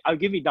saying, Pitt, I'll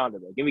give you Donda,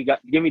 though. Give me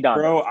Donda.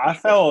 Bro, I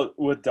felt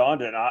with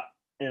Donda,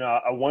 and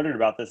I wondered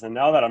about this, and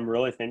now that I'm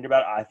really thinking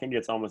about it, I think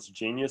it's almost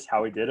genius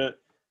how he did it.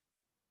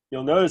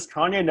 You'll notice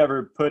Kanye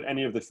never put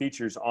any of the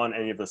features on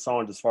any of the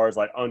songs as far as,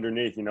 like,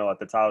 underneath, like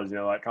the titles,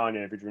 like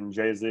Kanye featuring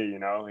Jay-Z, he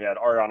had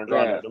Ariana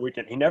Grande, The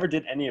Weeknd. He never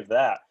did any of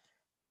that.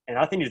 And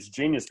I think it's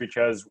genius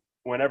because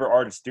whenever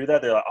artists do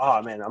that, they're like,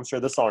 oh, man, I'm sure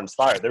this song's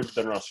fire. They're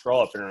going to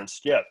scroll up there and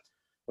skip.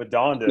 With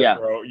Donda,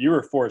 bro, you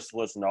were forced to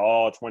listen to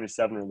all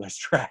 27 of those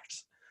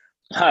tracks.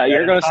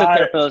 You're going to sit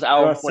there for those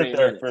hours. Sit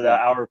there for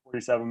that hour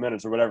 47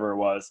 minutes or whatever it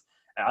was.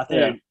 And I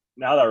think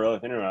now that I really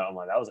think about it, I'm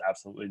like, that was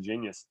absolutely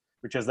genius.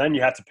 Because then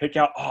you have to pick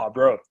out, oh,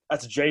 bro,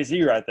 that's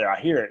Jay-Z right there. I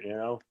hear it,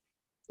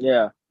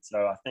 Yeah.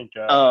 So I think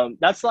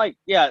that's like,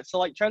 so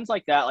like trends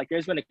like that, like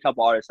there's been a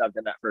couple artists that have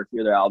done that for a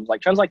few of their albums.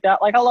 Like trends like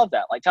that, like I love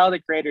that. Like Tyler the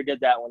Creator did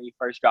that when he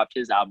first dropped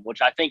his album,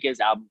 which I think that's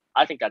album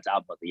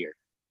of the year.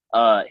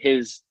 I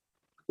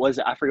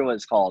forget what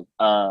it's called.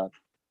 I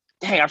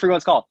forget what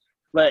it's called.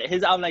 But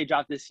his album that he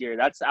dropped this year,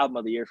 that's the album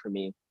of the year for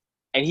me.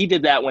 And he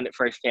did that when it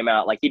first came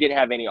out. Like, he didn't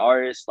have any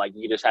artists. Like,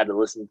 you just had to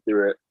listen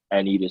through it,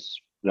 and you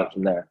just went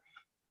from there.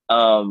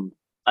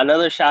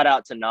 Another shout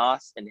out to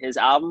Nas and his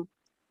album,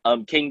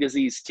 King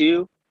Disease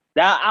 2.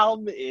 That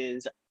album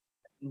is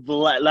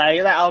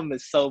that album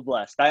is so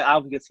blessed. That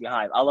album gets me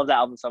hyped. I love that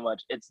album so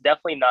much. It's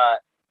definitely not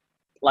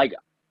like,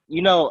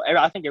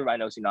 I think everybody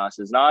knows who Nas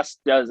is. Nas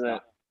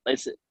doesn't.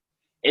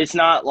 It's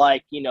not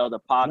like, the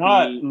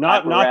poppy.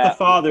 Not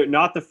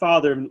the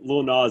father of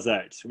Lil Nas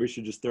X. We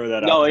should just throw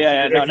that out. No, if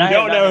you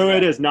don't know who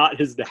it is, not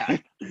his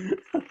dad.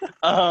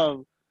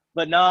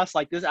 But Nas,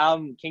 like this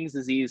album, King's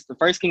Disease, the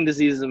first King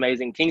Disease is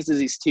amazing. King's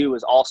Disease 2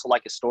 is also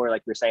like a story,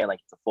 like you're saying, like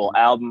it's a full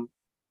album.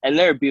 And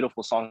there are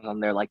beautiful songs on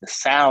there. Like the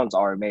sounds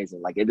are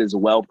amazing. Like it is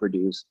well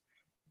produced.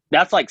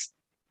 That's like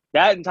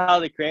that and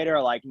Tyler the Creator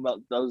are like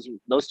those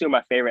two are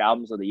my favorite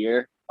albums of the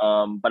year.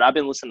 But I've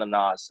been listening to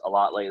Nas a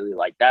lot lately.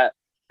 Like that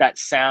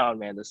sound,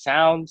 man, the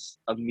sounds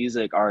of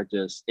music are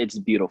just, it's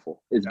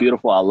beautiful. It's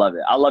beautiful. I love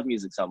it. I love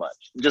music so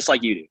much, just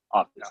like you do,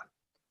 obviously.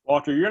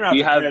 Walter, you're gonna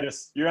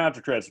have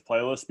to create us a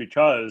playlist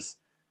because,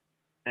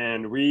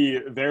 and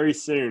we very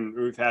soon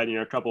we've had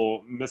a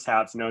couple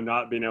mishaps,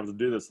 not being able to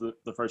do this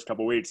the first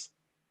couple weeks,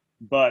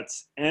 but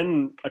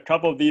in a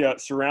couple of the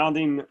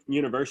surrounding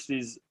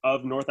universities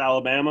of North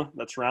Alabama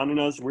that surrounding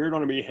us, we're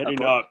going to be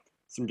hitting up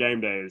some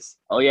game days.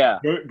 Oh yeah,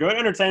 good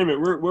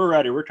entertainment. We're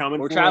ready. We're coming.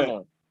 We're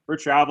traveling. We're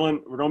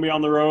traveling. We're going to be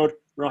on the road.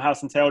 We're going to have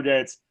some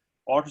tailgates.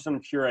 Walter's going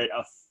to curate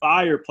a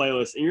fire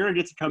playlist, and you're going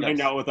to get to come hang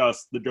out with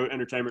us, the Goat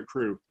Entertainment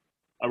crew.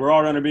 We're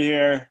all going to be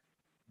here.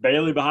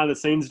 Bailey behind the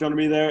scenes is going to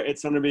be there.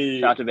 It's going to be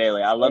shout out to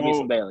Bailey. I love me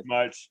some Bailey.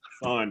 Much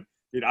fun.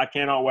 Dude, I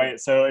cannot wait.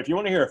 So if you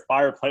want to hear a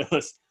fire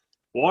playlist,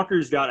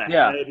 Walker's got a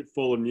head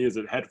full of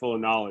music, head full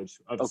of knowledge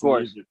of some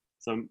course. Music,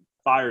 some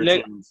fire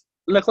tunes.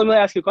 Look, let me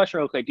ask you a question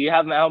real quick. Do you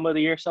have an album of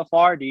the year so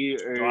far? Do you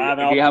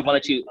have one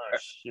that you,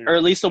 or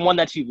at least the one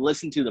that you've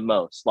listened to the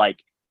most? Like,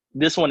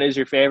 this one is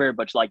your favorite,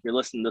 but like you're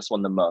listening to this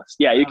one the most.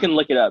 Yeah, you can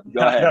look it up.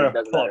 Go ahead. I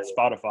gotta pull up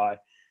Spotify.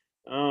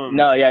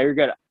 No, yeah, you're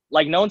good.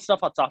 Like knowing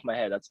stuff off the top of my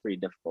head, that's pretty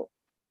difficult.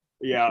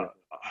 Yeah, sure.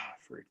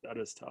 Freak, that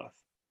is tough.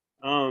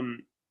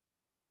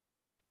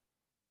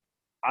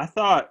 I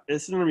thought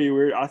this is gonna be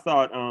weird. I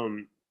thought,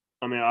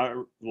 I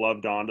love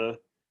Donda,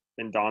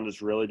 and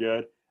Donda's really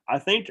good. I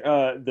think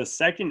the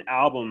second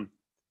album,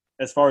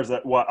 as far as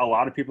what a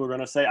lot of people are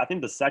gonna say, I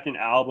think the second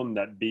album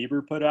that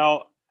Bieber put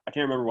out, I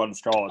can't remember what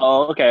it's called.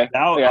 Oh, okay.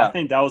 I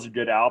think that was a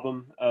good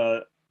album.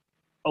 A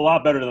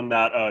lot better than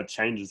that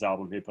Changes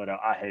album he put out.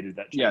 I hated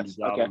that Changes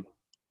album.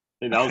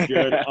 I think that was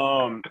good.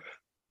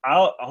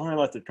 I only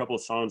left a couple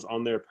of songs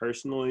on there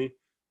personally.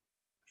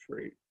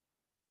 Freak.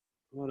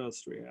 What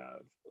else do we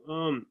have?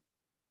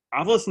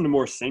 I've listened to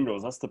more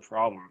singles. That's the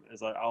problem.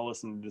 Is like I'll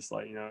listen to just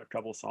like a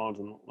couple of songs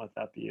and let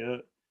that be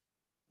it.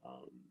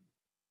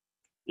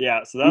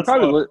 Yeah, so that's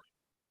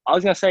I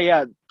was gonna say,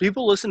 yeah,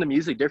 people listen to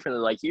music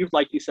differently. Like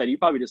you said, you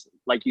probably just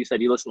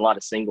you listen to a lot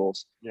of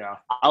singles. Yeah,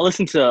 I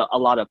listen to a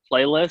lot of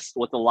playlists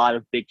with a lot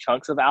of big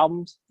chunks of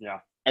albums. Yeah,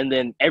 and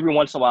then every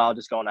once in a while, I'll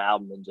just go on an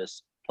album and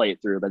just play it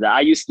through. But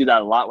I used to do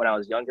that a lot when I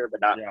was younger,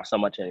 but not so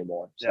much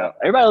anymore. So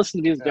everybody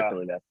listens to music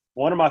differently, man.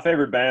 One of my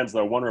favorite bands,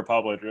 though, One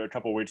Republic, a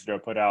couple of weeks ago,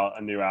 put out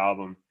a new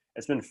album.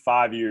 It's been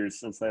 5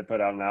 years since they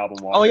put out an album.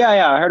 Oh yeah,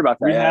 I heard about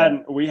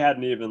that. We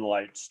hadn't even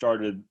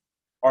started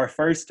our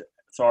first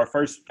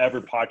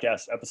ever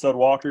podcast episode,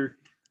 Walker.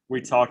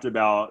 We talked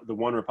about the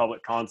One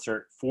Republic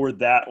concert for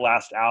that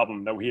last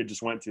album that we had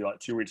just went to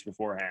 2 weeks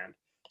beforehand.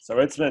 So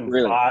it's been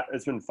Really?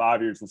 it's been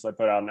 5 years since I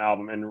put out an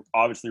album, and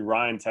obviously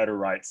Ryan Tedder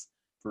writes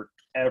for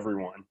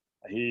everyone.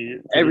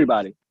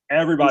 Everybody.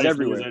 Everybody's He's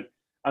everywhere. music.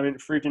 I mean,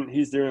 freaking,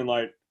 he's doing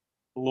like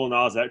Lil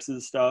Nas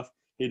X's stuff.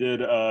 He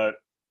did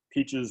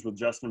Peaches with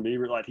Justin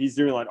Bieber. Like he's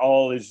doing like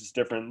all these just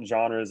different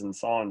genres and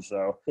songs.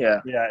 So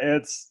Yeah,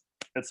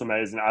 it's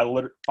amazing. I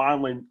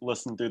finally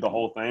listened through the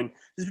whole thing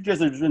just because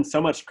there's been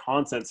so much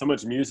content, so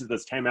much music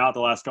that's came out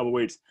the last couple of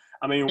weeks.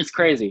 I mean, it's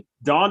crazy.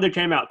 Donda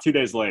came out 2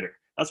 days later.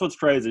 That's what's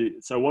crazy.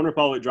 So One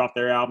Republic dropped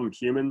their album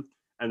Human,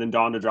 and then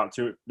Donda dropped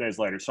 2 days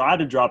later. So I had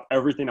to drop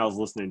everything I was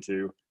listening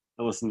to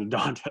and listen to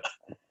Donda.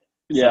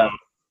 Yeah. So,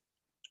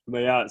 but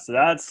yeah, so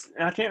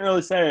I can't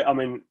really say. I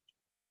mean,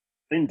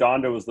 I think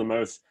Donda was the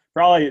most,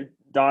 probably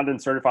Donda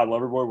and Certified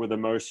Lover Boy were the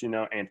most,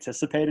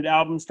 anticipated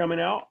albums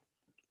coming out.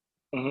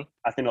 Mm-hmm.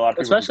 I think a lot of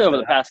people, especially over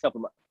the past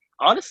couple months.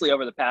 Honestly,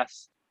 over the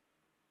past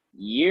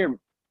year,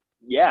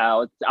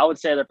 yeah, I would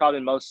say they're probably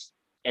the most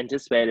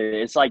anticipated.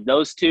 It's like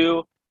those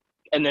two,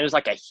 and there's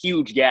like a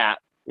huge gap,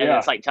 and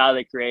it's like Tyler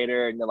the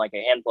Creator, and then like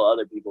a handful of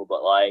other people.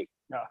 But like,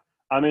 yeah,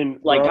 I mean,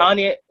 like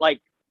Kanye, like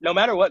no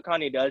matter what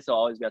Kanye does, he'll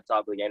always be at the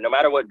top of the game. No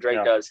matter what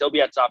Drake does, he'll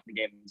be at the top of the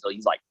game until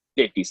he's like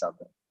 50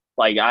 something.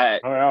 Like I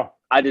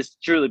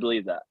just truly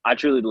believe that. I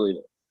truly believe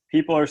it.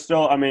 People are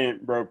still,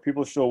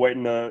 people are still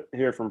waiting to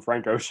hear from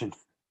Frank Ocean.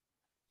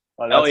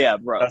 Oh yeah,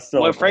 bro.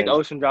 When Frank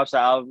Ocean drops the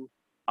album,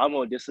 I'm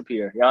gonna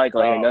disappear. Y'all ain't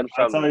gonna hear nothing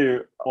from me. I'll tell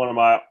you, one of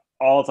my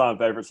all-time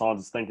favorite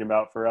songs is "Thinking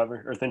About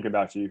Forever" or "Thinking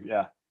About You."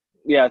 Yeah.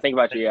 Yeah, Think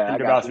About You. Yeah,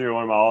 Think About You.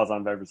 One of my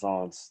all-time favorite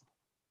songs.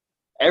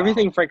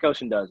 Everything Frank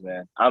Ocean does,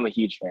 man. I'm a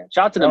huge fan.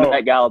 Shout out to the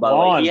Met Gala, by the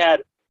way. He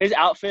had his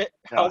outfit.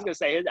 Yeah. I was gonna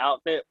say his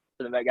outfit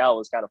for the Met Gala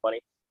was kind of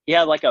funny. He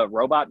had like a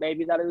robot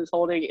baby that he was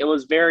holding. It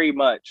was very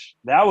much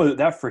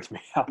that freaked me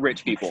out.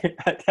 Rich people.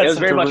 It was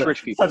very much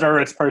rich people. Such a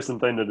rich person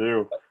thing to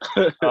do.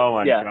 Oh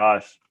my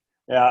gosh.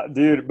 Yeah,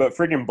 dude. But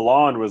freaking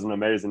Blonde was an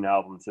amazing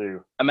album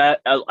too.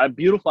 A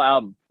beautiful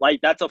album.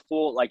 Like that's a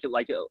full that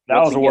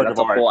was a work of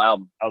art. That's a full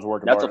album. That was a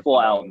work of art. That's a full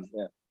album.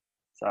 Yeah.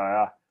 So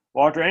yeah,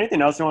 Walter.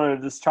 Anything else you want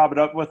to just chop it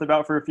up with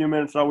about for a few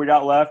minutes while we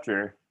got left,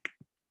 or?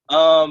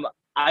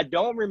 I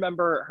don't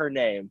remember her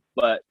name,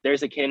 but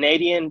there's a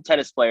Canadian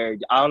tennis player.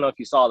 I don't know if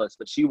you saw this,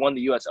 but she won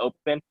the U.S.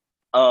 Open.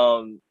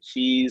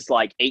 She's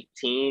like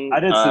 18. I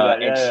did see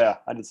that. Yeah,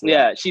 I did see that.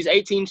 Yeah, she's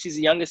 18. She's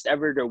the youngest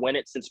ever to win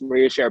it since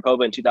Maria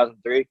Sharapova in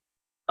 2003.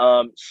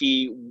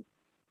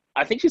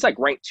 I think she's like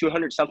ranked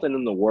 200 something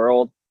in the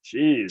world.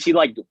 Jeez. She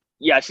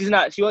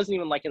wasn't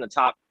even like in the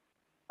top.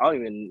 I don't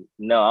even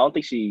know. I don't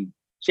think she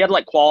had to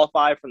like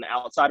qualify from the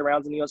outside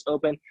rounds in the U.S.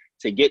 Open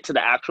to get to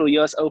the actual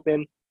U.S.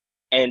 Open.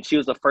 And she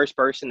was the first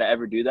person to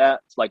ever do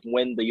that, to like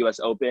win the U.S.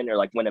 Open or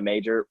like win a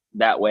major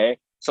that way.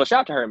 So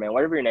shout out to her, man.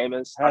 Whatever your name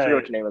is. I forget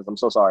what your name is. I'm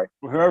so sorry.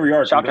 Whoever you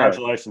are,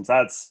 congratulations.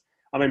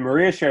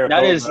 Maria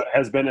Sharapova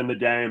has been in the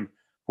game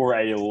for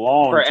a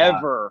long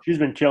time. She's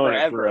been killing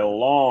it for a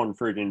long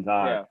freaking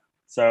time. Yeah.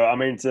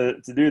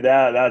 So, to do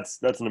that,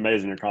 that's an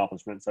amazing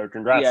accomplishment. So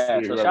congrats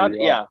to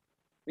you.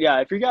 Yeah.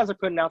 If you guys are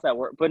putting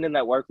in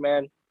that work,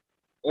 man,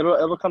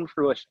 it'll come to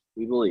fruition.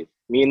 We believe.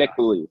 Me and Nick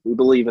believe. We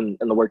believe in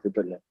the work you're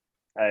putting in.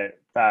 Hey,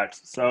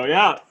 facts. So,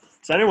 yeah.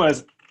 So,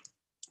 anyways,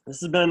 this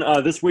has been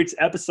this week's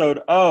episode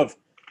of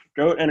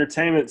GOAT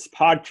Entertainment's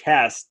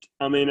podcast.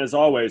 As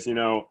always,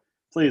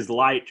 please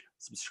like,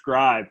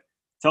 subscribe,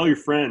 tell your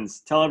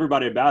friends, tell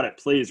everybody about it,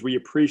 please. We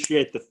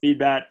appreciate the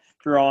feedback.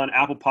 If you're on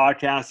Apple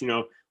Podcasts,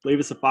 leave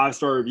us a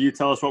 5-star review.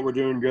 Tell us what we're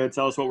doing good.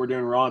 Tell us what we're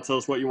doing wrong. Tell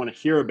us what you want to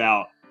hear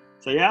about.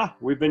 So, yeah,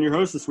 we've been your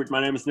host this week. My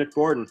name is Nick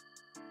Borden.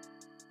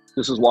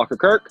 This is Walker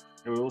Kirk.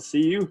 And we will see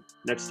you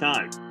next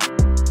time.